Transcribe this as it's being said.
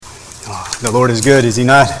The Lord is good, is He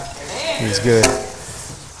not? He is good.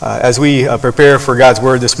 As we prepare for God's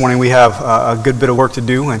Word this morning, we have a good bit of work to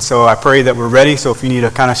do, and so I pray that we're ready. So if you need to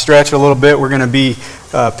kind of stretch a little bit, we're going to be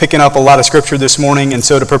picking up a lot of Scripture this morning, and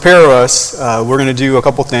so to prepare us, we're going to do a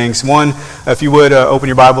couple things. One, if you would open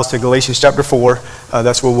your Bibles to Galatians chapter 4.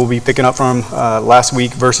 That's where we'll be picking up from last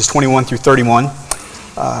week, verses 21 through 31.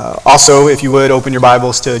 Also, if you would open your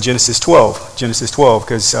Bibles to Genesis 12,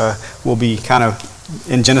 because we'll be kind of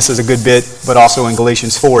in Genesis a good bit, but also in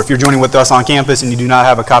Galatians 4. If you're joining with us on campus and you do not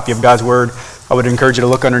have a copy of God's Word, I would encourage you to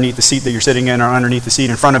look underneath the seat that you're sitting in or underneath the seat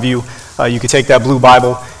in front of you. You could take that blue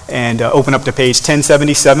Bible and open up to page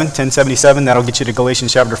 1077. That'll get you to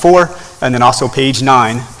Galatians chapter 4, and then also page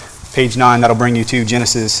 9. Page 9, that'll bring you to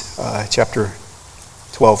Genesis chapter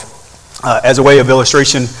 12. As a way of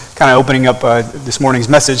illustration, kind of opening up this morning's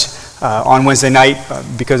message, on Wednesday night,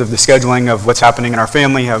 because of the scheduling of what's happening in our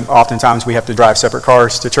family, oftentimes we have to drive separate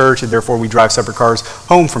cars to church, and therefore we drive separate cars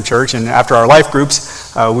home from church. And after our life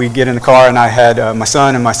groups, we get in the car, and I had my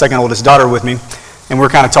son and my second oldest daughter with me, and we're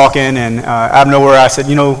kind of talking, and out of nowhere I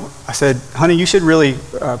said, honey, you should really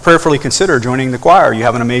prayerfully consider joining the choir. You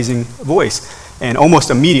have an amazing voice. And almost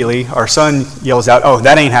immediately, our son yells out, "Oh,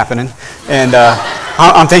 that ain't happening." And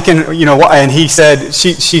I'm thinking, and he said,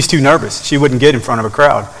 she's too nervous. She wouldn't get in front of a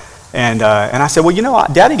crowd. And I said, well,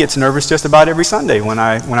 Daddy gets nervous just about every Sunday when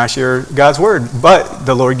I share God's Word. But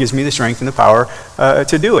the Lord gives me the strength and the power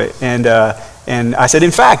to do it. And I said, in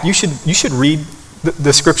fact, you should read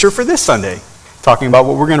the Scripture for this Sunday, talking about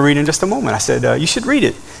what we're going to read in just a moment. I said, you should read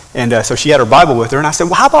it. And so she had her Bible with her, and I said,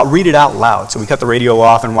 well, how about read it out loud? So we cut the radio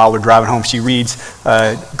off, and while we're driving home, she reads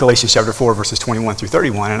Galatians chapter 4, verses 21 through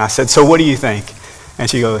 31. And I said, so what do you think? And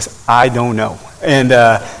she goes, I don't know. And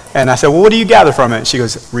I said, well, what do you gather from it? And she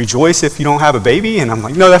goes, rejoice if you don't have a baby. And I'm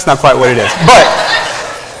like, no, that's not quite what it is. But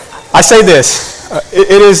I say this.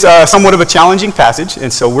 It is somewhat of a challenging passage,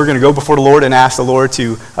 and so we're going to go before the Lord and ask the Lord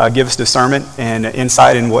to give us discernment and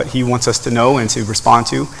insight in what He wants us to know and to respond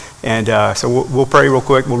to. And so we'll pray real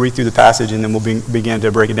quick, we'll read through the passage, and then we'll begin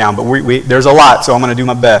to break it down. But there's a lot, so I'm going to do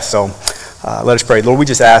my best. So let us pray. Lord, we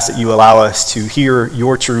just ask that you allow us to hear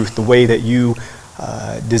your truth the way that you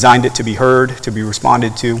designed it to be heard, to be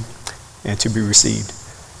responded to, and to be received.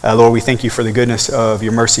 Lord, we thank you for the goodness of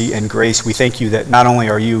your mercy and grace. We thank you that not only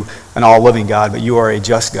are you an all-loving God, but you are a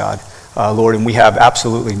just God, Lord, and we have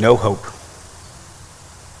absolutely no hope.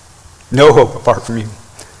 No hope apart from you.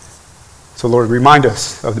 So, Lord, remind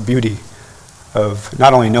us of the beauty of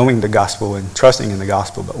not only knowing the gospel and trusting in the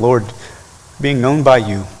gospel, but, Lord, being known by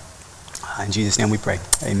you. In Jesus' name we pray.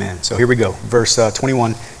 Amen. So here we go. Verse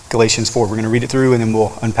 21, Galatians 4. We're going to read it through, and then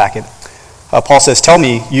we'll unpack it. Paul says, tell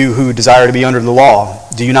me, you who desire to be under the law,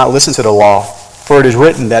 do you not listen to the law? For it is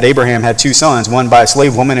written that Abraham had two sons, one by a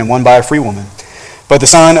slave woman and one by a free woman. But the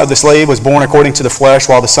son of the slave was born according to the flesh,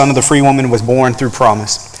 while the son of the free woman was born through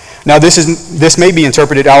promise. Now this may be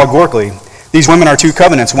interpreted allegorically. These women are two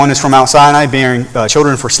covenants. One is from Mount Sinai, bearing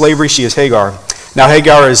children for slavery. She is Hagar. Now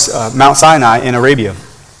Hagar is Mount Sinai in Arabia.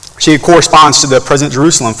 She corresponds to the present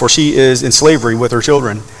Jerusalem, for she is in slavery with her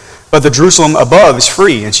children. But the Jerusalem above is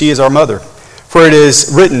free, and she is our mother. For it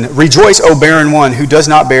is written, rejoice, O barren one who does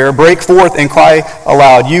not bear. Break forth and cry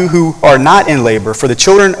aloud, you who are not in labor. For the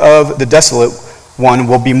children of the desolate one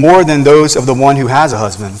will be more than those of the one who has a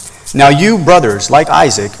husband. Now you, brothers, like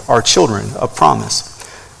Isaac, are children of promise.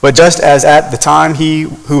 But just as at the time he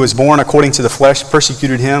who was born according to the flesh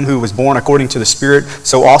persecuted him who was born according to the Spirit,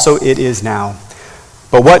 so also it is now.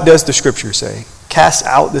 But what does the Scripture say? Cast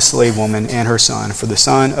out the slave woman and her son, for the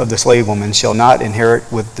son of the slave woman shall not inherit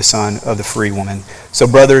with the son of the free woman. So,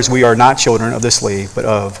 brothers, we are not children of the slave, but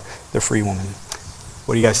of the free woman.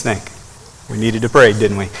 What do you guys think? We needed to pray,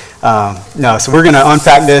 didn't we? So we're going to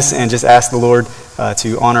unpack this and just ask the Lord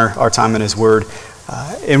to honor our time in His Word.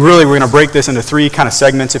 And really, we're going to break this into three kind of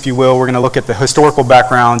segments, if you will. We're going to look at the historical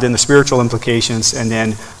background, then the spiritual implications, and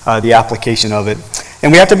then the application of it.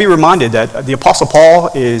 And we have to be reminded that the Apostle Paul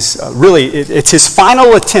is it's his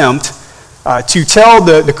final attempt to tell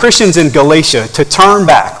the Christians in Galatia to turn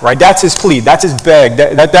back, right? That's his plea. That's his beg.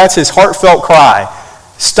 That's his heartfelt cry.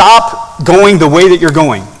 Stop going the way that you're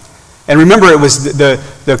going. And remember, it was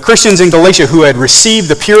the Christians in Galatia who had received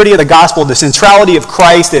the purity of the gospel, the centrality of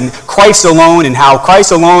Christ and Christ alone, and how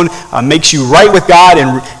Christ alone makes you right with God,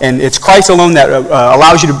 and it's Christ alone that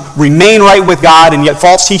allows you to remain right with God, and yet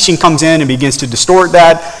false teaching comes in and begins to distort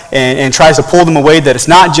that and tries to pull them away, that it's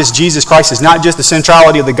not just Jesus Christ, it's not just the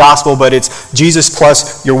centrality of the gospel, but it's Jesus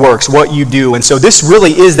plus your works, what you do. And so this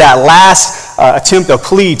really is that last attempt, a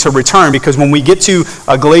plea to return, because when we get to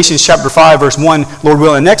Galatians chapter 5, verse 1, Lord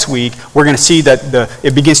willing, next week, we're going to see that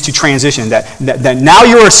it begins to transition, that now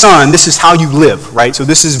you're a son, this is how you live, right? So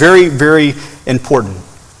this is very, very important.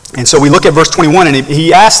 And so we look at verse 21, and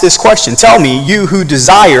he asks this question, tell me, you who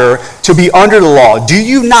desire to be under the law, do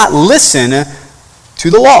you not listen to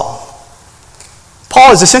the law?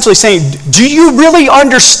 Paul is essentially saying, do you really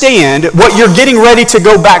understand what you're getting ready to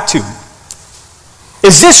go back to?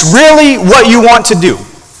 Is this really what you want to do?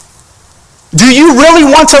 Do you really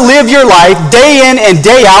want to live your life day in and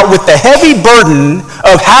day out with the heavy burden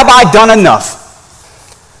of have I done enough?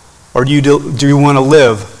 Or do you want to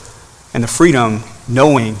live in the freedom,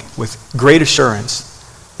 knowing with great assurance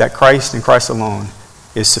that Christ and Christ alone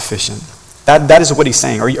is sufficient? That is what he's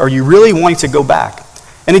saying. Are you really wanting to go back?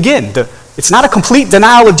 And again, it's not a complete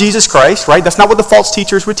denial of Jesus Christ, right? That's not what the false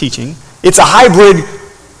teachers were teaching. It's a hybrid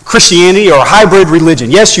Christianity or a hybrid religion.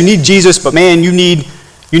 Yes, you need Jesus, but man, you need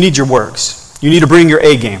your works. You need to bring your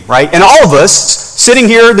A game, right? And all of us sitting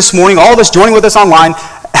here this morning, all of us joining with us online,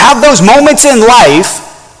 have those moments in life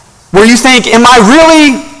where you think, am I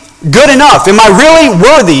really good enough? Am I really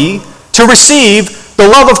worthy to receive the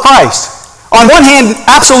love of Christ? On one hand,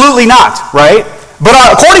 absolutely not, right?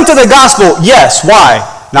 But according to the gospel, yes.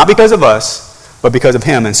 Why? Not because of us, but because of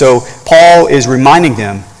him. And so Paul is reminding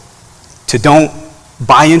them to don't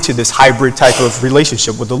buy into this hybrid type of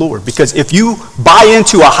relationship with the Lord. Because if you buy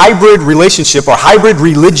into a hybrid relationship or hybrid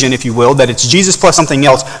religion, if you will, that it's Jesus plus something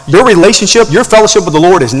else, your relationship, your fellowship with the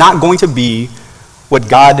Lord is not going to be what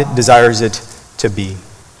God desires it to be.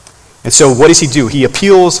 And so what does he do? He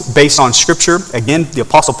appeals based on Scripture. Again, the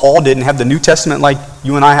Apostle Paul didn't have the New Testament like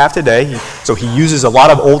you and I have today. So he uses a lot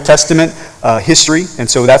of Old Testament history. And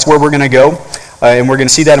so that's where we're going to go. And we're going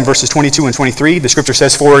to see that in verses 22 and 23. The Scripture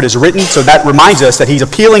says, for it is written. So that reminds us that he's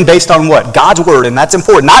appealing based on what? God's Word. And that's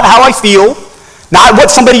important. Not how I feel. Not what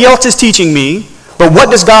somebody else is teaching me. But what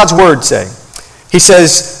does God's Word say? He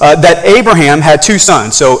says that Abraham had two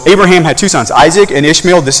sons. So Abraham had two sons, Isaac and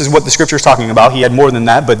Ishmael. This is what the Scripture is talking about. He had more than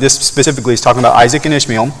that, but this specifically is talking about Isaac and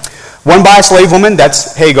Ishmael. One by a slave woman,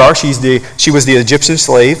 that's Hagar. She was the Egyptian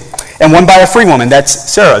slave. And one by a free woman,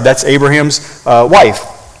 that's Sarah. That's Abraham's wife.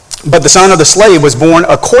 But the son of the slave was born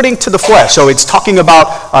according to the flesh. So it's talking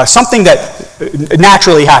about something that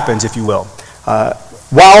naturally happens, if you will.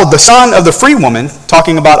 While the son of the free woman,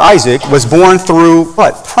 talking about Isaac, was born through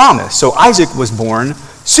what? Promise. So Isaac was born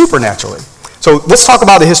supernaturally. So let's talk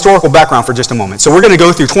about the historical background for just a moment. So we're going to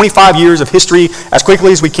go through 25 years of history as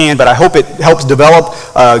quickly as we can, but I hope it helps develop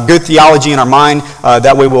good theology in our mind.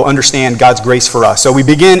 That way we'll understand God's grace for us. So we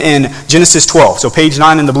begin in Genesis 12. So page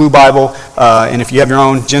 9 in the Blue Bible, and if you have your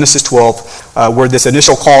own, Genesis 12, where this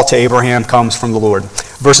initial call to Abraham comes from the Lord.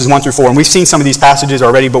 Verses 1 through 4. And we've seen some of these passages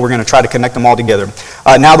already, but we're going to try to connect them all together.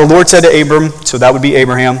 Now the Lord said to Abram, so that would be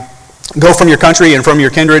Abraham, go from your country and from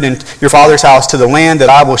your kindred and your father's house to the land that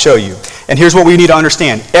I will show you. And here's what we need to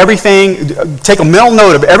understand. Everything, take a mental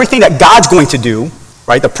note of everything that God's going to do,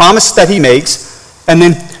 right? The promise that he makes, and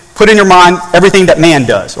then put in your mind everything that man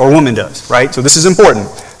does or woman does, right? So this is important.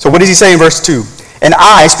 So what does he say in verse 2? And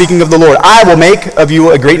I, speaking of the Lord, I will make of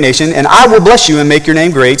you a great nation, and I will bless you and make your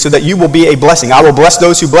name great, so that you will be a blessing. I will bless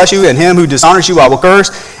those who bless you, and him who dishonors you I will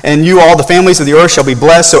curse, and you all the families of the earth shall be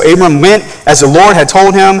blessed. So Abram went as the Lord had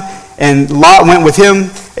told him, and Lot went with him.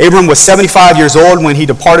 Abram was 75 years old when he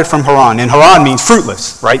departed from Haran. And Haran means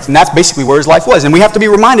fruitless, right? And that's basically where his life was. And we have to be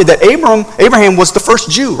reminded that Abraham was the first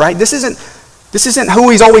Jew, right? This isn't who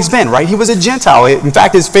he's always been, right? He was a Gentile. In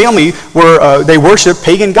fact, his family they worshiped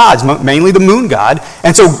pagan gods, mainly the moon god.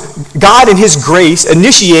 And so God in his grace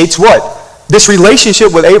initiates what? This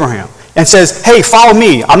relationship with Abraham. And says, hey, follow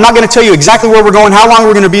me. I'm not going to tell you exactly where we're going, how long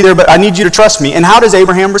we're going to be there, but I need you to trust me. And how does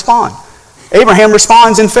Abraham respond? Abraham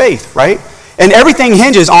responds in faith, right? And everything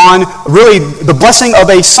hinges on really the blessing of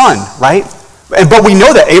a son, right? But we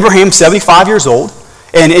know that Abraham's 75 years old.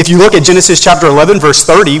 And if you look at Genesis chapter 11, verse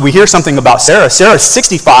 30, we hear something about Sarah. Sarah's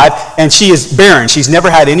 65, and she is barren. She's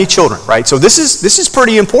never had any children, right? So this is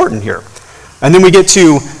pretty important here. And then we get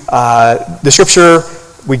to the scripture.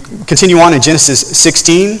 We continue on in Genesis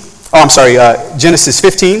 15.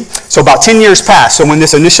 So about 10 years passed. So when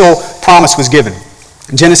this initial promise was given.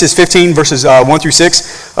 Genesis 15, verses 1 through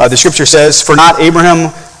 6, the scripture says, fear not,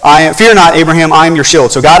 Abraham, I am your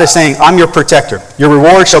shield. So God is saying, I'm your protector. Your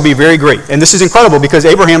reward shall be very great. And this is incredible because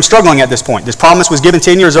Abraham's struggling at this point. This promise was given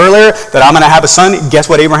 10 years earlier that I'm going to have a son. Guess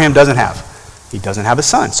what Abraham doesn't have? He doesn't have a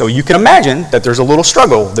son. So you can imagine that there's a little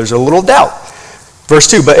struggle. There's a little doubt.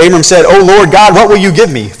 Verse 2, but Abram said, O Lord God, what will you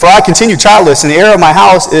give me? For I continue childless, and the heir of my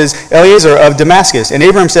house is Eliezer of Damascus. And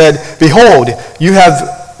Abram said, behold, you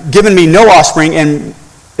have given me no offspring, and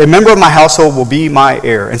a member of my household will be my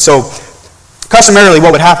heir. And so, customarily,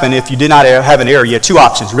 what would happen if you did not have an heir? You had two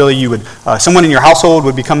options. Really, you would someone in your household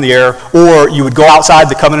would become the heir, or you would go outside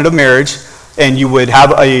the covenant of marriage, and you would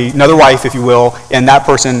have another wife, if you will, and that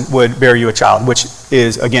person would bear you a child, which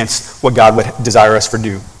is against what God would desire us to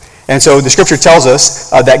do. And so the scripture tells us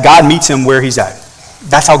that God meets him where he's at.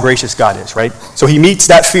 That's how gracious God is, right? So he meets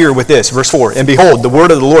that fear with this, verse 4. And behold, the word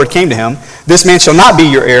of the Lord came to him. This man shall not be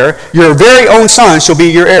your heir. Your very own son shall be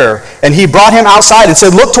your heir. And he brought him outside and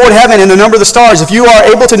said, look toward heaven and the number of the stars, if you are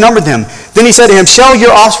able to number them. Then he said to him, shall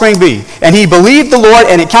your offspring be? And he believed the Lord,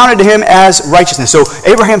 and it counted to him as righteousness. So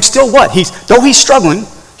Abraham still what? Though he's struggling,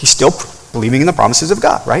 he's still believing in the promises of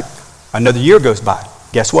God, right? Another year goes by.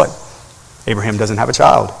 Guess what? Abraham doesn't have a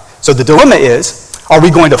child. So the dilemma is, are we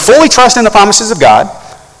going to fully trust in the promises of God,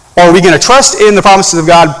 or are we going to trust in the promises of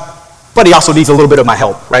God, but he also needs a little bit of my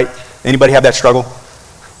help, right? Anybody have that struggle?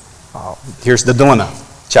 Here's the dilemma.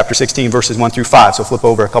 Chapter 16, verses 1 through 5. So flip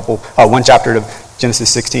over one chapter to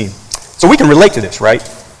Genesis 16. So we can relate to this, right?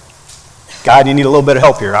 God, you need a little bit of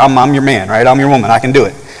help here. I'm your man, right? I'm your woman. I can do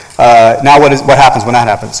it. Now what happens when that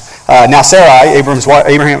happens? Now Sarai, Abram's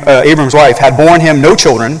wife, had borne him no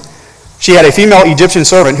children. She had a female Egyptian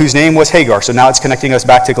servant whose name was Hagar. So now it's connecting us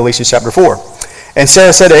back to Galatians chapter 4. And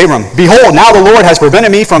Sarah said to Abram, behold, now the Lord has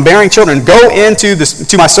prevented me from bearing children. Go in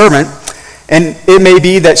to my servant, and it may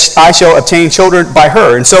be that I shall obtain children by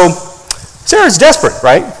her. And so Sarah's desperate,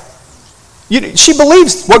 right? She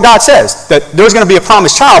believes what God says, that there's going to be a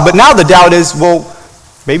promised child. But now the doubt is, well,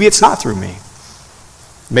 maybe it's not through me.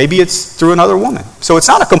 Maybe it's through another woman. So it's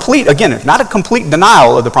not a complete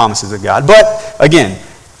denial of the promises of God. But again,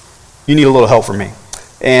 you need a little help from me.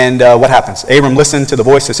 And what happens? Abram listened to the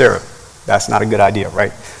voice of Sarah. That's not a good idea,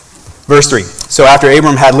 right? Verse 3. So after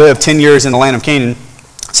Abram had lived 10 years in the land of Canaan,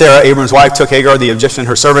 Sarah, Abram's wife, took Hagar, the Egyptian,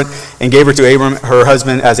 her servant, and gave her to Abram, her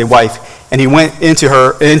husband, as a wife. And he went into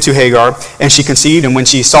Hagar, and she conceived. And when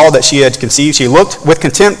she saw that she had conceived, she looked with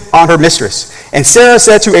contempt on her mistress. And Sarah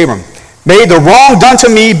said to Abram, may the wrong done to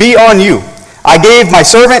me be on you. I gave my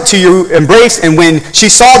servant to your embrace, and when she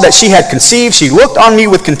saw that she had conceived, she looked on me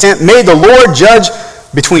with contempt. May the Lord judge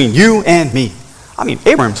between you and me. I mean,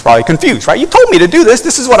 Abram's probably confused, right? You told me to do this.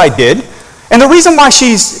 This is what I did. And the reason why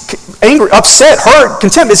she's angry, upset, hurt,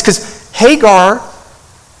 contempt is because Hagar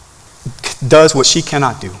does what she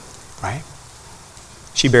cannot do, right?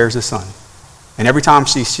 She bears a son. And every time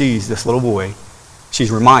she sees this little boy,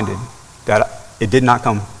 she's reminded that it did not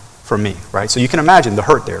come from me, right? So you can imagine the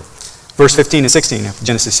hurt there. Verse 15 and 16 of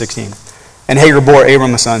Genesis 16. And Hagar bore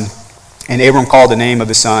Abram a son, and Abram called the name of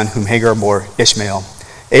his son, whom Hagar bore, Ishmael.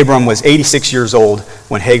 Abram was 86 years old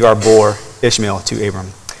when Hagar bore Ishmael to Abram.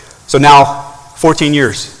 So now 14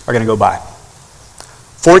 years are going to go by.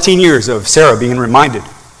 14 years of Sarah being reminded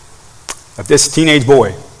of this teenage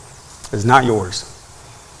boy is not yours.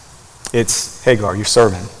 It's Hagar, your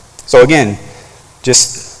servant. So again,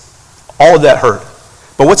 just all of that hurt.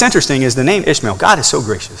 But what's interesting is the name Ishmael. God is so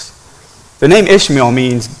gracious. The name Ishmael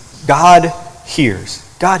means God hears.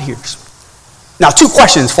 God hears. Now, two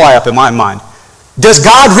questions fly up in my mind. Does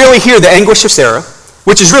God really hear the anguish of Sarah?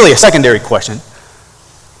 Which is really a secondary question.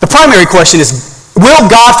 The primary question is, will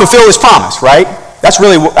God fulfill his promise, right? That's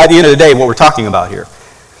really, at the end of the day, what we're talking about here.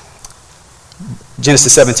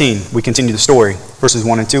 Genesis 17, we continue the story, verses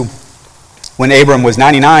 1 and 2. When Abram was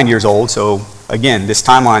 99 years old, so again, this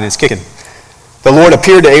timeline is kicking. The Lord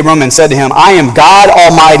appeared to Abram and said to him, I am God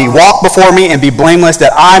Almighty. Walk before me and be blameless,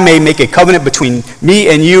 that I may make a covenant between me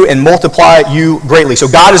and you and multiply you greatly. So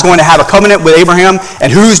God is going to have a covenant with Abraham,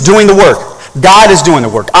 and who's doing the work? God is doing the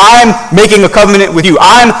work. I'm making a covenant with you.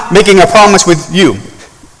 I'm making a promise with you.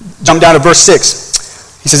 Jump down to verse 6.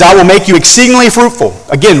 He says, I will make you exceedingly fruitful.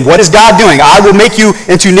 Again, what is God doing? I will make you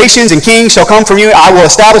into nations, and kings shall come from you. I will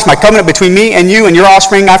establish my covenant between me and you and your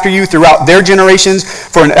offspring after you throughout their generations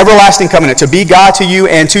for an everlasting covenant, to be God to you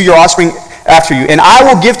and to your offspring after you. And I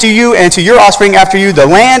will give to you and to your offspring after you the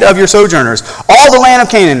land of your sojourners, all the land of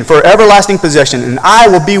Canaan for everlasting possession, and I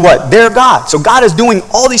will be what? Their God. So God is doing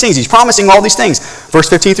all these things. He's promising all these things. Verse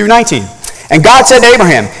 15 through 19. And God said to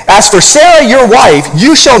Abraham, as for Sarah your wife,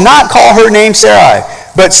 you shall not call her name Sarai,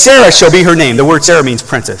 but Sarah shall be her name. The word Sarah means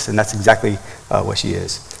princess, and that's exactly what she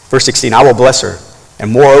is. Verse 16, I will bless her,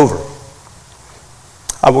 and moreover,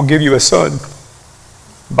 I will give you a son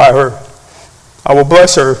by her. I will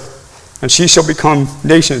bless her, and she shall become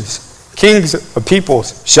nations. Kings of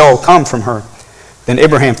peoples shall come from her. Then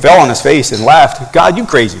Abraham fell on his face and laughed. God, you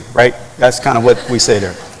crazy, right? That's kind of what we say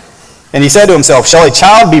there. And he said to himself, shall a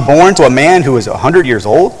child be born to a man who is 100 years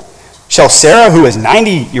old? Shall Sarah, who is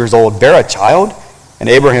 90 years old, bear a child? And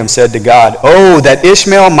Abraham said to God, oh, that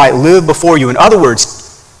Ishmael might live before you. In other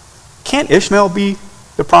words, can't Ishmael be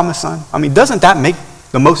the promised son? I mean, doesn't that make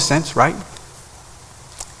the most sense, right?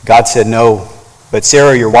 God said, no, but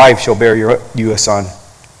Sarah, your wife, shall bear you a son,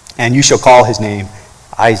 and you shall call his name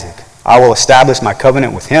Isaac. I will establish my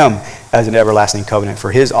covenant with him as an everlasting covenant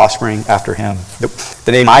for his offspring after him.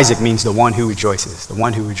 The name Isaac means the one who rejoices, the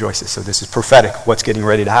one who rejoices. So this is prophetic, what's getting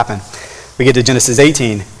ready to happen. We get to Genesis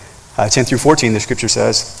 18, 10 through 14, the scripture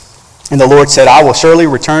says, and the Lord said, I will surely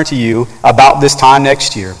return to you about this time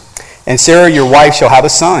next year, and Sarah, your wife, shall have a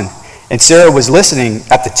son. And Sarah was listening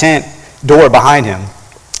at the tent door behind him.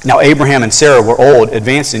 Now Abraham and Sarah were old,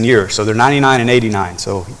 advanced in years. So they're 99 and 89,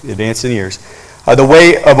 so advanced in years. The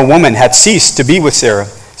way of a woman had ceased to be with Sarah,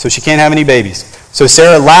 so she can't have any babies. So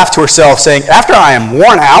Sarah laughed to herself, saying, after I am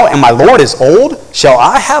worn out and my Lord is old, shall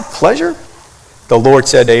I have pleasure? The Lord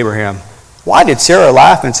said to Abraham, why did Sarah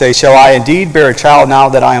laugh and say, shall I indeed bear a child now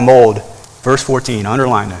that I am old? Verse 14,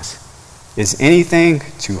 underline this. Is anything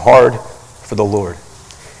too hard for the Lord?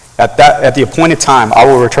 At the appointed time, I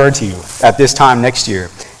will return to you at this time next year,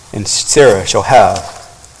 and Sarah shall have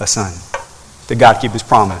a son. Did God keep his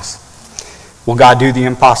promise? Will God do the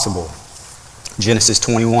impossible? Genesis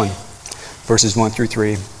 21, verses 1 through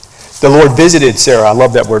 3. The Lord visited Sarah. I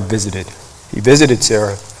love that word, visited. He visited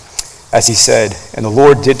Sarah as he said, and the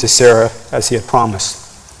Lord did to Sarah as he had promised.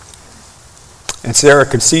 And Sarah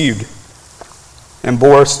conceived and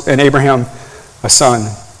bore Abraham a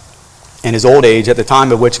son in his old age at the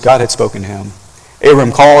time of which God had spoken to him.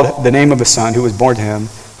 Abram called the name of his son who was born to him,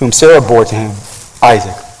 whom Sarah bore to him,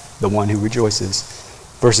 Isaac, the one who rejoices.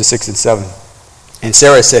 Verses 6 and 7. And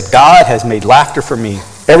Sarah said, God has made laughter for me.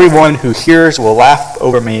 Everyone who hears will laugh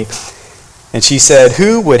over me. And she said,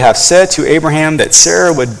 who would have said to Abraham that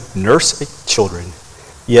Sarah would nurse children?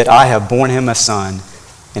 Yet I have borne him a son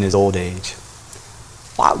in his old age.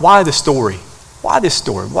 Why the story? Why this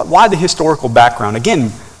story? Why the historical background?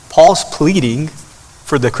 Again, Paul's pleading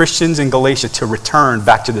for the Christians in Galatia to return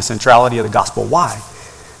back to the centrality of the gospel. Why?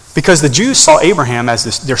 Because the Jews saw Abraham as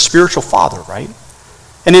their spiritual father, right?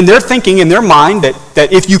 And in their thinking, in their mind,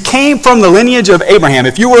 that if you came from the lineage of Abraham,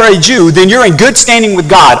 if you were a Jew, then you're in good standing with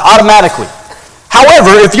God automatically.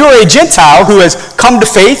 However, if you're a Gentile who has come to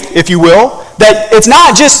faith, if you will, that it's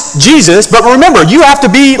not just Jesus, but remember, you have to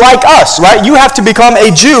be like us, right? You have to become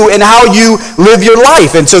a Jew in how you live your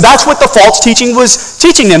life. And so that's what the false teaching was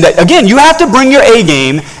teaching them. That, again, you have to bring your A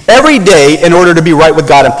game every day in order to be right with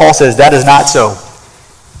God. And Paul says that is not so.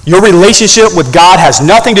 Your relationship with God has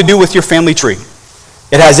nothing to do with your family tree.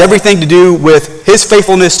 It has everything to do with his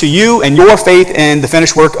faithfulness to you and your faith in the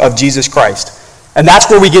finished work of Jesus Christ. And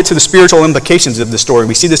that's where we get to the spiritual implications of the story.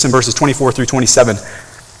 We see this in verses 24 through 27.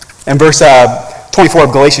 And verse 24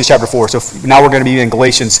 of Galatians chapter 4. So now we're going to be in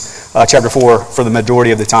Galatians chapter 4 for the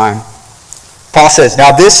majority of the time. Paul says,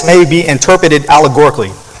 now this may be interpreted allegorically.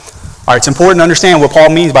 All right, it's important to understand what Paul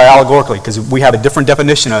means by allegorically, because we have a different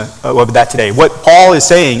definition of that today. What Paul is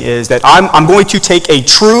saying is that I'm going to take a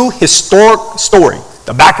true historic story,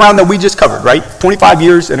 the background that we just covered, right? 25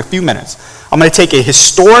 years and a few minutes. I'm going to take a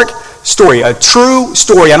historic story, a true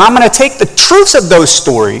story, and I'm going to take the truths of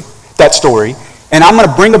that story, and I'm going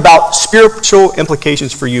to bring about spiritual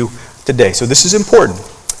implications for you today. So this is important.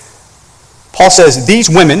 Paul says these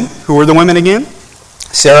women, who are the women again?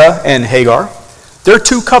 Sarah and Hagar. They're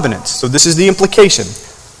two covenants. So this is the implication.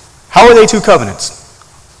 How are they two covenants?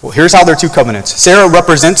 Well, here's how they're two covenants. Sarah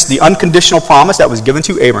represents the unconditional promise that was given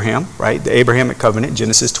to Abraham, right? The Abrahamic covenant,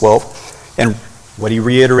 Genesis 12, and what he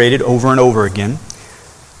reiterated over and over again.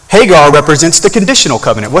 Hagar represents the conditional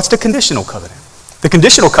covenant. What's the conditional covenant? The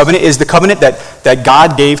conditional covenant is the covenant that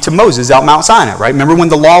God gave to Moses out Mount Sinai, right? Remember when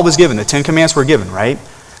the law was given, the 10 Commandments were given, right?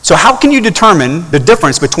 So how can you determine the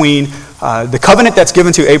difference between the covenant that's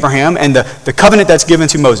given to Abraham and the covenant that's given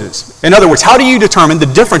to Moses? In other words, how do you determine the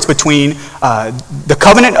difference between the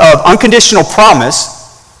covenant of unconditional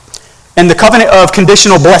promise and the covenant of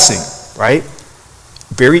conditional blessing, right?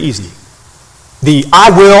 Very easy. The I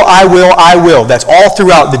will, that's all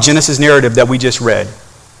throughout the Genesis narrative that we just read,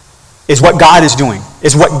 is what God is doing,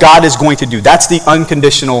 is what God is going to do. That's the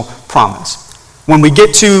unconditional promise. When we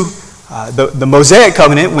get to the Mosaic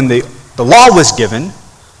covenant, when the law was given,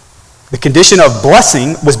 the condition of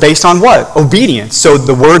blessing was based on what? Obedience. So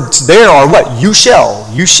the words there are what? You shall.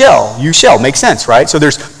 Makes sense, right? So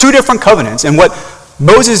there's two different covenants. And what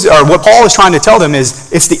Paul is trying to tell them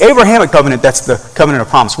is it's the Abrahamic covenant that's the covenant of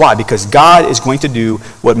promise. Why? Because God is going to do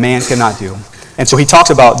what man cannot do. And so he talks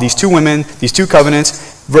about these two women, these two covenants.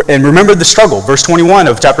 And remember the struggle. Verse 21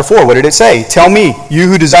 of chapter 4, what did it say? Tell me, you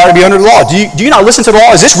who desire to be under the law, do you not listen to the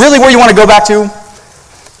law? Is this really where you want to go back to?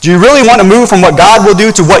 Do you really want to move from what God will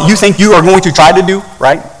do to what you think you are going to try to do,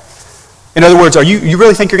 right? In other words, you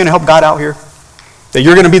really think you're going to help God out here? That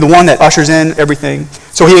you're going to be the one that ushers in everything?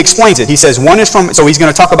 So he explains it. He says one is from, so he's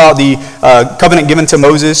going to talk about the covenant given to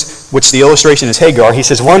Moses, which the illustration is Hagar. He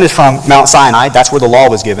says one is from Mount Sinai. That's where the law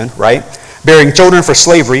was given, right? Bearing children for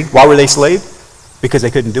slavery. Why were they slaves? Because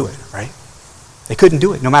they couldn't do it, right? They couldn't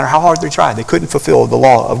do it. No matter how hard they tried, they couldn't fulfill the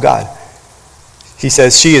law of God. He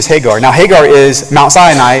says she is Hagar. Now Hagar is Mount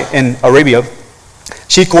Sinai in Arabia.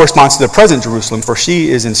 She corresponds to the present Jerusalem, for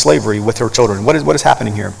she is in slavery with her children. What is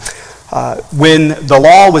happening here? When the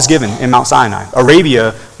law was given in Mount Sinai,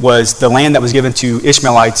 Arabia was the land that was given to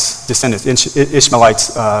Ishmaelites' descendants,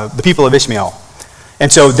 Ishmaelites, the people of Ishmael.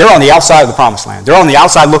 And so they're on the outside of the promised land. They're on the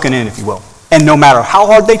outside looking in, if you will. And no matter how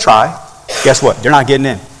hard they try, guess what? They're not getting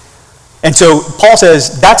in. And so Paul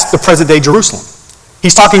says that's the present day Jerusalem.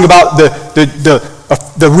 He's talking about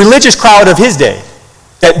the religious crowd of his day.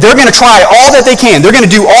 That they're going to try all that they can. They're going to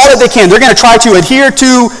do all that they can. They're going to try to adhere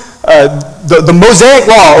to the Mosaic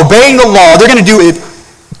law, obeying the law. They're going to do it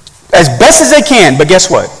as best as they can. But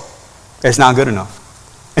guess what? It's not good enough.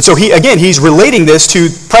 And so he's relating this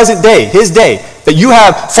to present day, his day. That you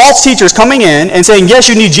have false teachers coming in and saying, yes,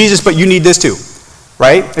 you need Jesus, but you need this too.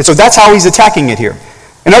 Right? And so that's how he's attacking it here.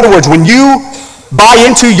 In other words, when you buy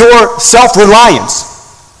into your self-reliance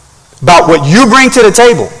about what you bring to the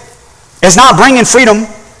table, it's not bringing freedom,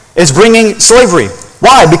 it's bringing slavery.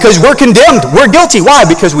 Why? Because we're condemned, we're guilty. Why?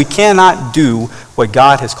 Because we cannot do what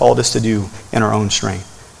God has called us to do in our own strength.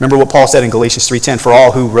 Remember what Paul said in Galatians 3:10, for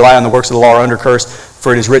all who rely on the works of the law are under curse,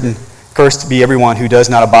 for it is written, cursed be everyone who does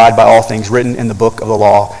not abide by all things written in the book of the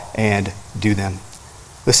law and do them.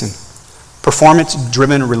 Listen,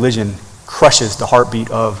 performance-driven religion crushes the heartbeat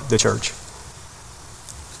of the church.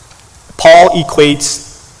 Paul equates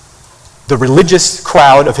the religious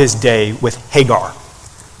crowd of his day with Hagar,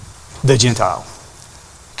 the Gentile.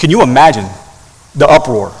 Can you imagine the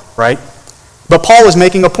uproar, right? But Paul is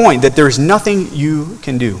making a point that there's nothing you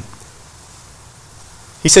can do.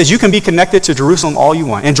 He says you can be connected to Jerusalem all you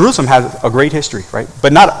want. And Jerusalem has a great history, right?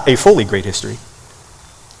 But not a fully great history.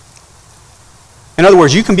 In other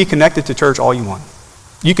words, you can be connected to church all you want.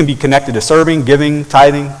 You can be connected to serving, giving,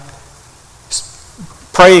 tithing,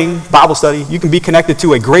 praying, Bible study. You can be connected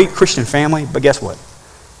to a great Christian family, but guess what?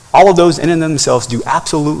 All of those in and themselves do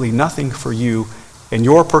absolutely nothing for you in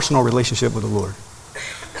your personal relationship with the Lord.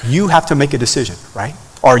 You have to make a decision, right?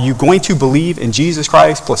 Are you going to believe in Jesus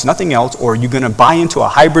Christ plus nothing else, or are you going to buy into a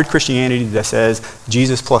hybrid Christianity that says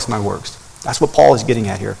Jesus plus my works? That's what Paul is getting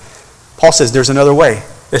at here. Paul says there's another way.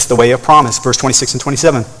 It's the way of promise, verse 26 and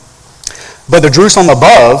 27. But the Jerusalem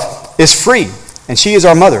above is free, and she is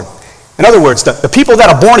our mother. In other words, the people that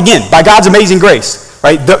are born again by God's amazing grace,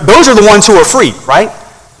 right? Those are the ones who are free, right?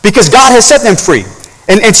 Because God has set them free.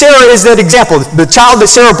 And Sarah is that example. The child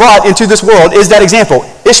that Sarah brought into this world is that example.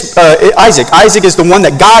 Isaac is the one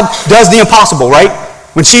that God does the impossible, right?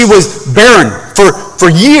 When she was barren for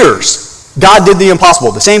years, God did the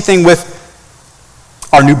impossible. The same thing with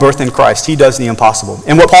our new birth in Christ. He does the impossible.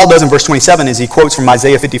 And what Paul does in verse 27 is he quotes from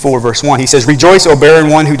Isaiah 54, verse 1. He says, rejoice, O barren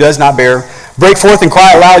one who does not bear. Break forth and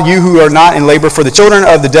cry aloud, you who are not in labor, for the children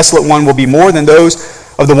of the desolate one will be more than those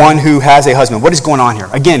of the one who has a husband. What is going on here?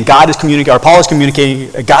 Again, God is communicating, or Paul is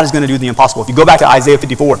communicating, God is going to do the impossible. If you go back to Isaiah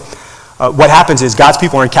 54, what happens is God's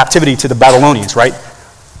people are in captivity to the Babylonians, right?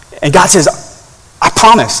 And God says, I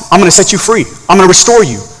promise, I'm going to set you free. I'm going to restore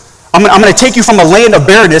you. I'm going to take you from a land of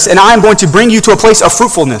barrenness, and I'm going to bring you to a place of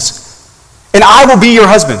fruitfulness. And I will be your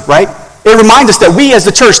husband, right? It reminds us that we as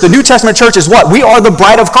the church, the New Testament church is what? We are the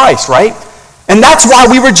bride of Christ, right? And that's why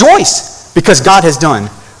we rejoice, because God has done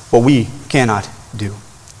what we cannot do.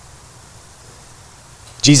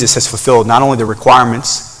 Jesus has fulfilled not only the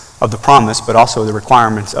requirements of the promise, but also the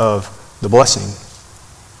requirements of the blessing.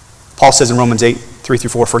 Paul says in Romans 8,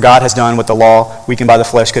 3-4, for God has done what the law, weakened by the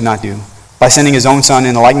flesh, could not do. By sending his own Son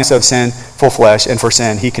in the likeness of sin, full flesh, and for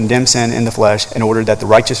sin, he condemned sin in the flesh in order that the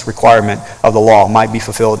righteous requirement of the law might be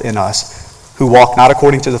fulfilled in us, who walk not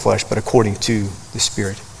according to the flesh, but according to the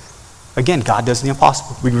Spirit. Again, God does the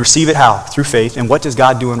impossible. We receive it how? Through faith. And what does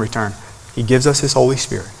God do in return? He gives us his Holy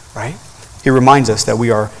Spirit, right? He reminds us that we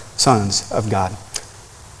are sons of God.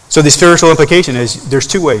 So the spiritual implication is there's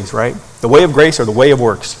two ways, right? The way of grace or the way of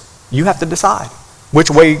works. You have to decide. Which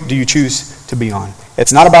way do you choose to be on?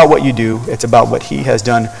 It's not about what you do. It's about what he has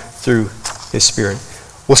done through his Spirit.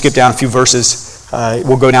 We'll skip down a few verses.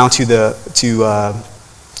 We'll go down to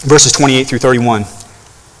verses 28 through 31,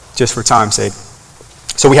 just for time's sake.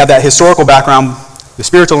 So we have that historical background, the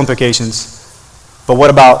spiritual implications, but what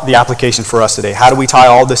about the application for us today? How do we tie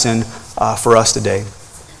all this in for us today?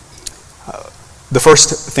 The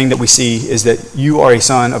first thing that we see is that you are a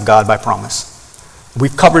son of God by promise.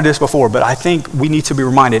 We've covered this before, but I think we need to be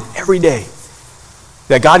reminded every day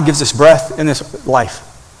that God gives us breath in this life.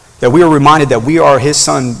 That we are reminded that we are his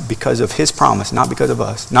son because of his promise, not because of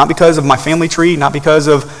us. Not because of my family tree, not because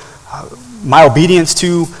of my obedience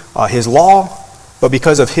to his law, but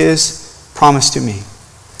because of his promise to me.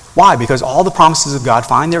 Why? Because all the promises of God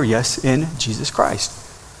find their yes in Jesus Christ.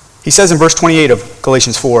 He says in verse 28 of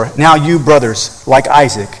Galatians 4, now you brothers, like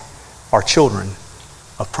Isaac, are children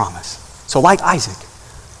of promise. So like Isaac,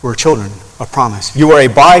 we're children of promise. You are a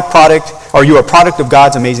byproduct, or you are a product of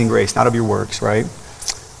God's amazing grace, not of your works, right?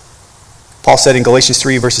 Paul said in Galatians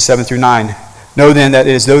 3, verses 7 through 9, know then that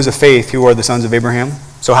it is those of faith who are the sons of Abraham.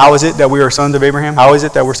 So how is it that we are sons of Abraham? How is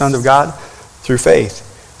it that we're sons of God? Through faith.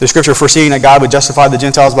 The scripture foreseeing that God would justify the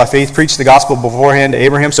Gentiles by faith preached the gospel beforehand to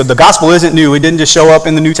Abraham. So the gospel isn't new. It didn't just show up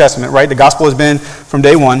in the New Testament, right? The gospel has been from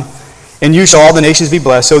day one. In you shall all the nations be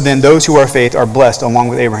blessed. So then those who are of faith are blessed along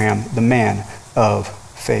with Abraham, the man of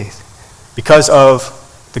faith. Because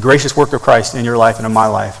of the gracious work of Christ in your life and in my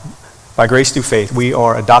life, by grace through faith, we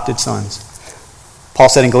are adopted sons. Paul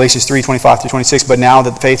said in Galatians 3, 25 through 26, but now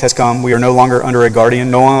that faith has come, we are no longer under a guardian,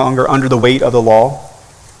 no longer under the weight of the law.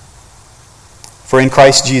 For in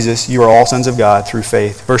Christ Jesus, you are all sons of God through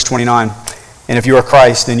faith. Verse 29, and if you are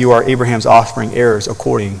Christ, then you are Abraham's offspring, heirs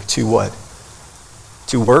according to what?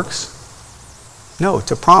 To works? No,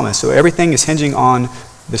 to promise. So everything is hinging on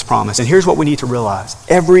this promise. And here's what we need to realize.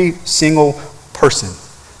 Every single person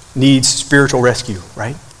needs spiritual rescue,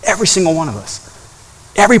 right? Every single one of us.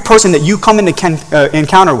 Every person that you come into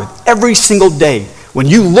encounter with, every single day, when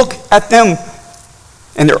you look at them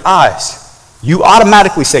in their eyes, you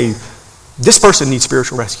automatically say, this person needs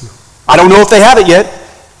spiritual rescue. I don't know if they have it yet,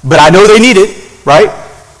 but I know they need it, right?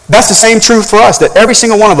 That's the same truth for us, that every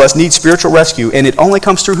single one of us needs spiritual rescue, and it only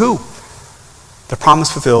comes through who? The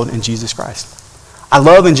promise fulfilled in Jesus Christ. I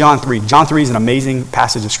love in John 3. John 3 is an amazing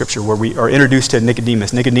passage of Scripture where we are introduced to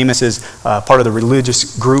Nicodemus. Nicodemus is part of the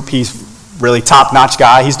religious group. He's really top-notch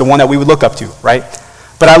guy. He's the one that we would look up to, right?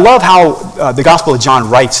 But I love how the Gospel of John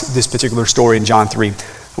writes this particular story in John 3.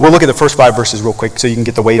 We'll look at the first 5 verses real quick so you can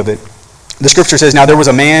get the weight of it. The scripture says, now there was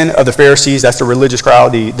a man of the Pharisees, that's the religious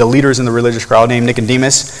crowd, the leaders in the religious crowd, named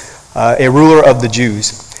Nicodemus, a ruler of the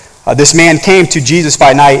Jews. This man came to Jesus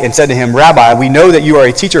by night and said to him, Rabbi, we know that you are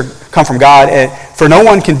a teacher come from God, for no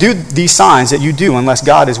one can do these signs that you do unless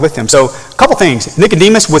God is with him. So a couple things.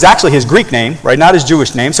 Nicodemus was actually his Greek name, right? Not his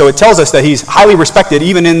Jewish name. So it tells us that he's highly respected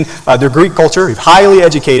even in their Greek culture. He's highly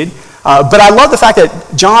educated. But I love the fact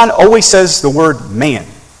that John always says the word man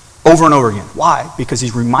over and over again. Why? Because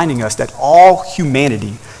he's reminding us that all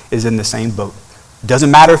humanity is in the same boat. It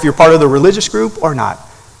doesn't matter if you're part of the religious group or not.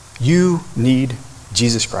 You need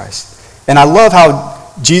Jesus Christ. And I love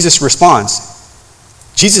how Jesus responds.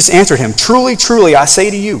 Jesus answered him, truly, truly, I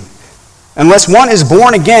say to you, unless one is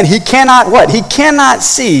born again, he cannot what? He cannot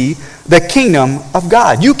see the kingdom of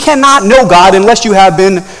God. You cannot know God unless you have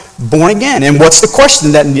been born again. And what's the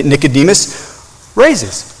question that Nicodemus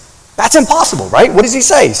raises? That's impossible, right? What does he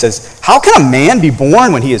say? He says, how can a man be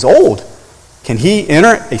born when he is old? Can he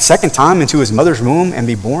enter a second time into his mother's womb and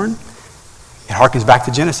be born? It harkens back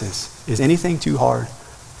to Genesis. Is anything too hard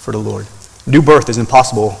for the Lord? New birth is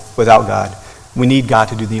impossible without God. We need God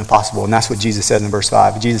to do the impossible, and that's what Jesus said in verse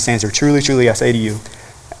 5. Jesus answered, truly, truly, I say to you,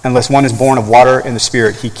 unless one is born of water and the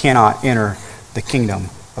Spirit, he cannot enter the kingdom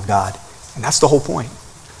of God. And that's the whole point.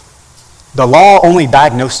 The law only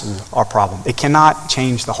diagnoses our problem. It cannot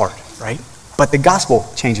change the heart, right? But the gospel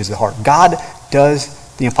changes the heart. God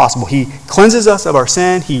does the impossible. He cleanses us of our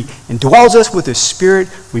sin. He indwells us with his Spirit.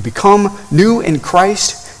 We become new in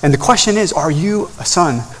Christ. And the question is, are you a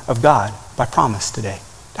son of God by promise today?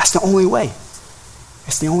 That's the only way.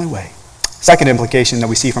 It's the only way. Second implication that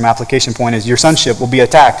we see from application point is your sonship will be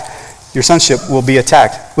attacked. Your sonship will be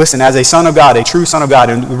attacked. Listen, as a son of God, a true son of God,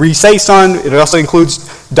 and we say son, it also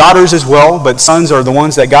includes daughters as well, but sons are the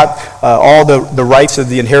ones that got all the rights of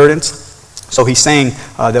the inheritance. So he's saying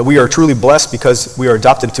that we are truly blessed because we are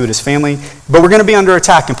adopted to his family. But we're going to be under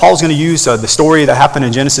attack. And Paul's going to use the story that happened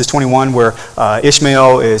in Genesis 21 where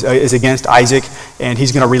Ishmael is against Isaac. And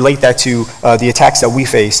he's going to relate that to the attacks that we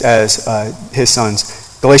face as his sons.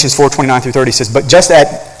 Galatians 4:29 through 30 says, but just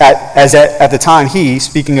at the time he,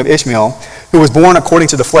 speaking of Ishmael, who was born according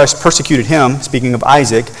to the flesh, persecuted him, speaking of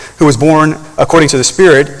Isaac, who was born according to the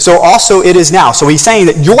Spirit, so also it is now. So he's saying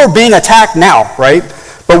that you're being attacked now, right?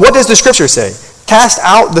 But what does the scripture say? Cast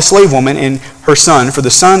out the slave woman and her son, for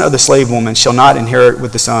the son of the slave woman shall not inherit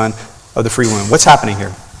with the son of the free woman. What's happening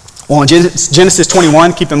here? Well, in Genesis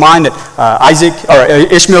 21, keep in mind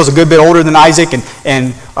that Ishmael is a good bit older than Isaac,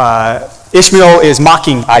 and Ishmael is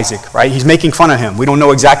mocking Isaac, right? He's making fun of him. We don't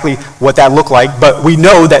know exactly what that looked like, but we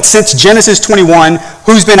know that since Genesis 21,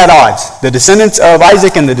 who's been at odds? The descendants of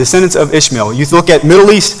Isaac and the descendants of Ishmael. You look at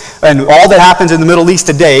Middle East and all that happens in the Middle East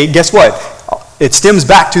today, guess what? It stems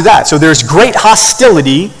back to that. So there's great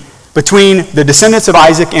hostility between the descendants of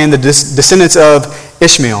Isaac and the descendants of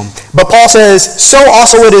Ishmael. But Paul says, so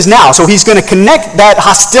also it is now. So he's going to connect that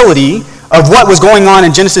hostility of what was going on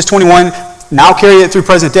in Genesis 21, now carry it through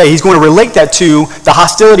present day. He's going to relate that to the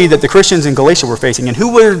hostility that the Christians in Galatia were facing. And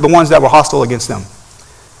who were the ones that were hostile against them?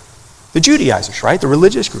 The Judaizers, right? The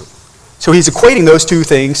religious group. So he's equating those two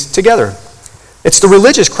things together. It's the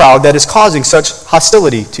religious crowd that is causing such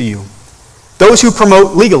hostility to you. Those who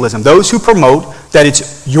promote legalism, those who promote that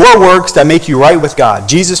it's your works that make you right with God,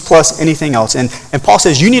 Jesus plus anything else. And Paul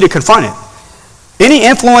says you need to confront it. Any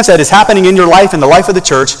influence that is happening in your life and the life of the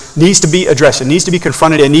church needs to be addressed. It needs to be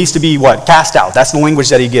confronted. It needs to be what? Cast out. That's the language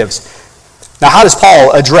that he gives. Now, how does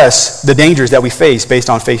Paul address the dangers that we face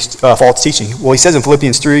based on false teaching? Well, he says in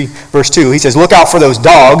Philippians 3, verse 2, he says, look out for those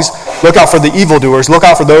dogs, look out for the evildoers, look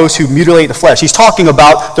out for those who mutilate the flesh. He's talking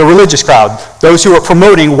about the religious crowd, those who are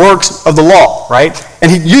promoting works of the law, right?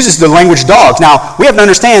 And he uses the language dogs. Now, we have to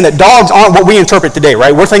understand that dogs aren't what we interpret today,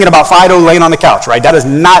 right? We're thinking about Fido laying on the couch, right? That is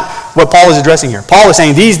not what Paul is addressing here. Paul is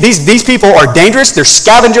saying these people are dangerous, they're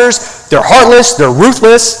scavengers, they're heartless, they're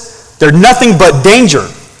ruthless, they're nothing but danger.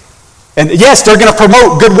 And yes, they're going to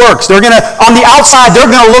promote good works. They're going to, on the outside,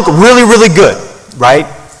 they're going to look really, really good, right?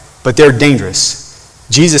 But they're dangerous.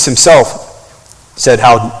 Jesus himself said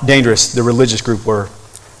how dangerous the religious group were.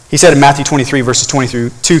 He said in Matthew 23, verses 22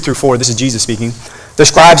 through 4, this is Jesus speaking, the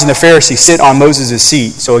scribes and the Pharisees sit on Moses' seat.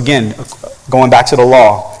 So again, going back to the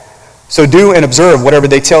law. So do and observe whatever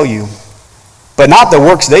they tell you, but not the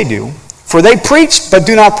works they do. For they preach, but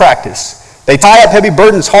do not practice. They tie up heavy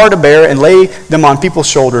burdens hard to bear and lay them on people's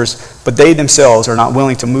shoulders, but they themselves are not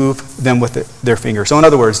willing to move them with their finger. So in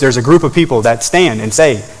other words, there's a group of people that stand and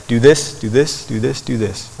say, do this, do this, do this, do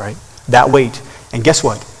this, right? That weight. And guess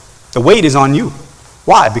what? The weight is on you.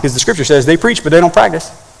 Why? Because the scripture says they preach, but they don't practice,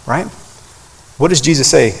 right? What does Jesus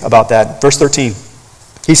say about that? Verse 13.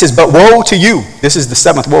 He says, but woe to you. This is the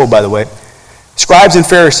seventh woe, by the way. Scribes and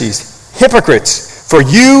Pharisees, hypocrites, for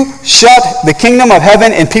you shut the kingdom of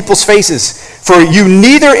heaven in people's faces. For you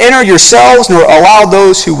neither enter yourselves nor allow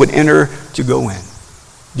those who would enter to go in.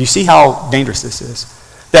 Do you see how dangerous this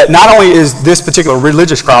is? That not only is this particular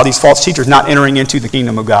religious crowd, these false teachers, not entering into the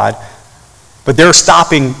kingdom of God, but they're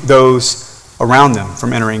stopping those around them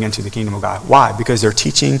from entering into the kingdom of God. Why? Because they're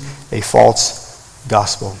teaching a false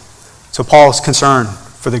gospel. So Paul's concern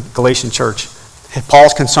for the Galatian church,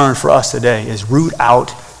 Paul's concern for us today is root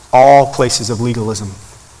out all places of legalism.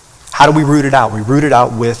 How do we root it out? We root it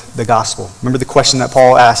out with the gospel. Remember the question that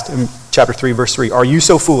Paul asked in chapter 3, verse 3. Are you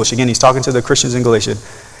so foolish? Again, he's talking to the Christians in Galatia.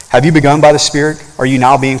 Have you begun by the Spirit? Are you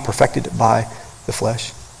now being perfected by the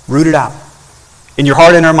flesh? Root it out. In your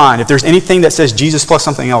heart and your mind, if there's anything that says Jesus plus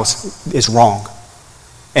something else is wrong,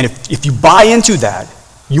 and if you buy into that,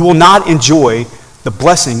 you will not enjoy the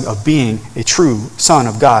blessing of being a true son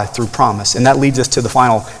of God through promise. And that leads us to the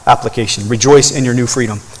final application. Rejoice in your new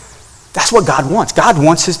freedom. That's what God wants. God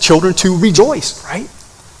wants his children to rejoice, right?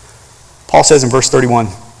 Paul says in verse 31,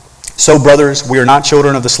 so brothers, we are not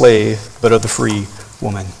children of the slave, but of the free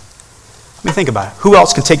woman. I mean, think about it. Who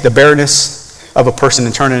else can take the barrenness of a person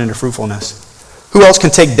and turn it into fruitfulness? Who else can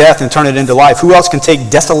take death and turn it into life? Who else can take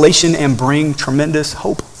desolation and bring tremendous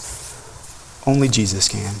hope? Only Jesus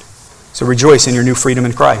can. So rejoice in your new freedom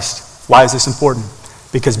in Christ. Why is this important?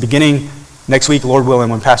 Because beginning next week, Lord willing,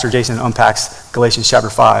 when Pastor Jason unpacks Galatians chapter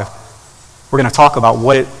 5, we're going to talk about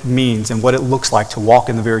what it means and what it looks like to walk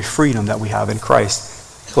in the very freedom that we have in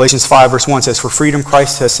Christ. Galatians 5 verse 1 says, for freedom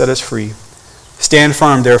Christ has set us free. Stand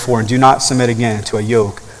firm, therefore, and do not submit again to a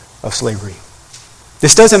yoke of slavery.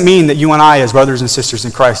 This doesn't mean that you and I, as brothers and sisters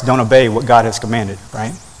in Christ, don't obey what God has commanded,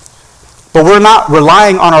 right? But we're not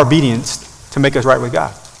relying on our obedience to make us right with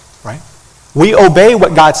God, right? We obey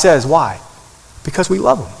what God says. Why? Because we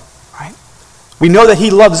love him, right? We know that he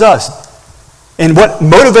loves us. And what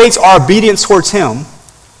motivates our obedience towards him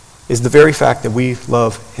is the very fact that we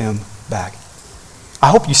love him back. I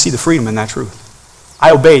hope you see the freedom in that truth. I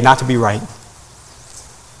obey not to be right.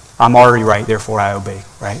 I'm already right, therefore I obey,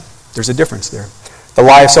 right? There's a difference there. The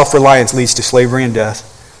lie of self-reliance leads to slavery and death.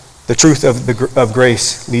 The truth of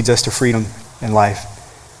grace leads us to freedom and life.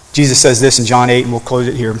 Jesus says this in John 8, and we'll close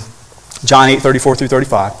it here. John 8, 34 through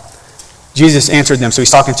 35. Jesus answered them, so he's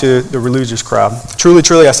talking to the religious crowd. Truly,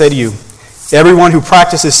 truly, I say to you, everyone who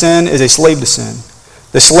practices sin is a slave to sin.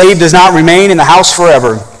 The slave does not remain in the house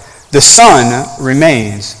forever. The Son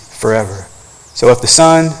remains forever. So if the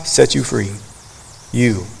Son sets you free,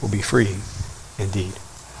 you will be free indeed.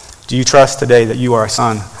 Do you trust today that you are a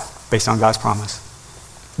son based on God's promise?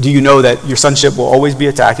 Do you know that your sonship will always be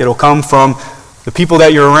attacked? It'll come from the people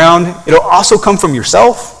that you're around. It'll also come from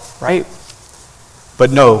yourself, right? But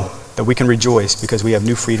know that we can rejoice because we have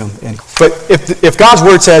new freedom. But if God's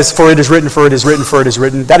word says, for it is written, for it is written, for it is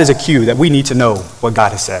written, that is a cue that we need to know what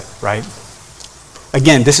God has said, right?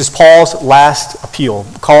 Again, this is Paul's last appeal,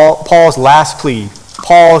 Paul's last plea,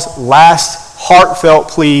 Paul's last heartfelt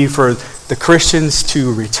plea for the Christians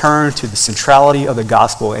to return to the centrality of the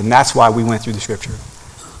gospel, and that's why we went through the scripture.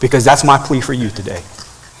 Because that's my plea for you today.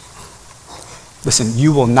 Listen,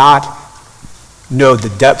 you will not know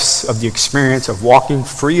the depths of the experience of walking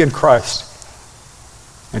free in Christ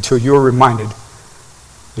until you are reminded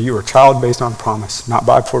that you are a child based on promise, not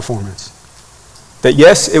by performance. That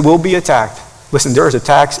yes, it will be attacked. Listen, there is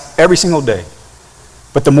attacks every single day.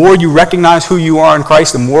 But the more you recognize who you are in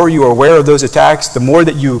Christ, the more you are aware of those attacks, the more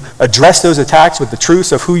that you address those attacks with the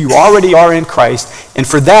truths of who you already are in Christ, and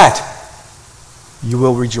for that, you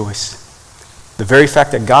will rejoice. The very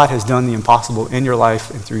fact that God has done the impossible in your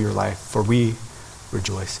life and through your life, for we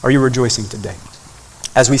rejoice. Are you rejoicing today?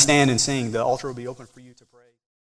 As we stand and sing, the altar will be open for you to pray.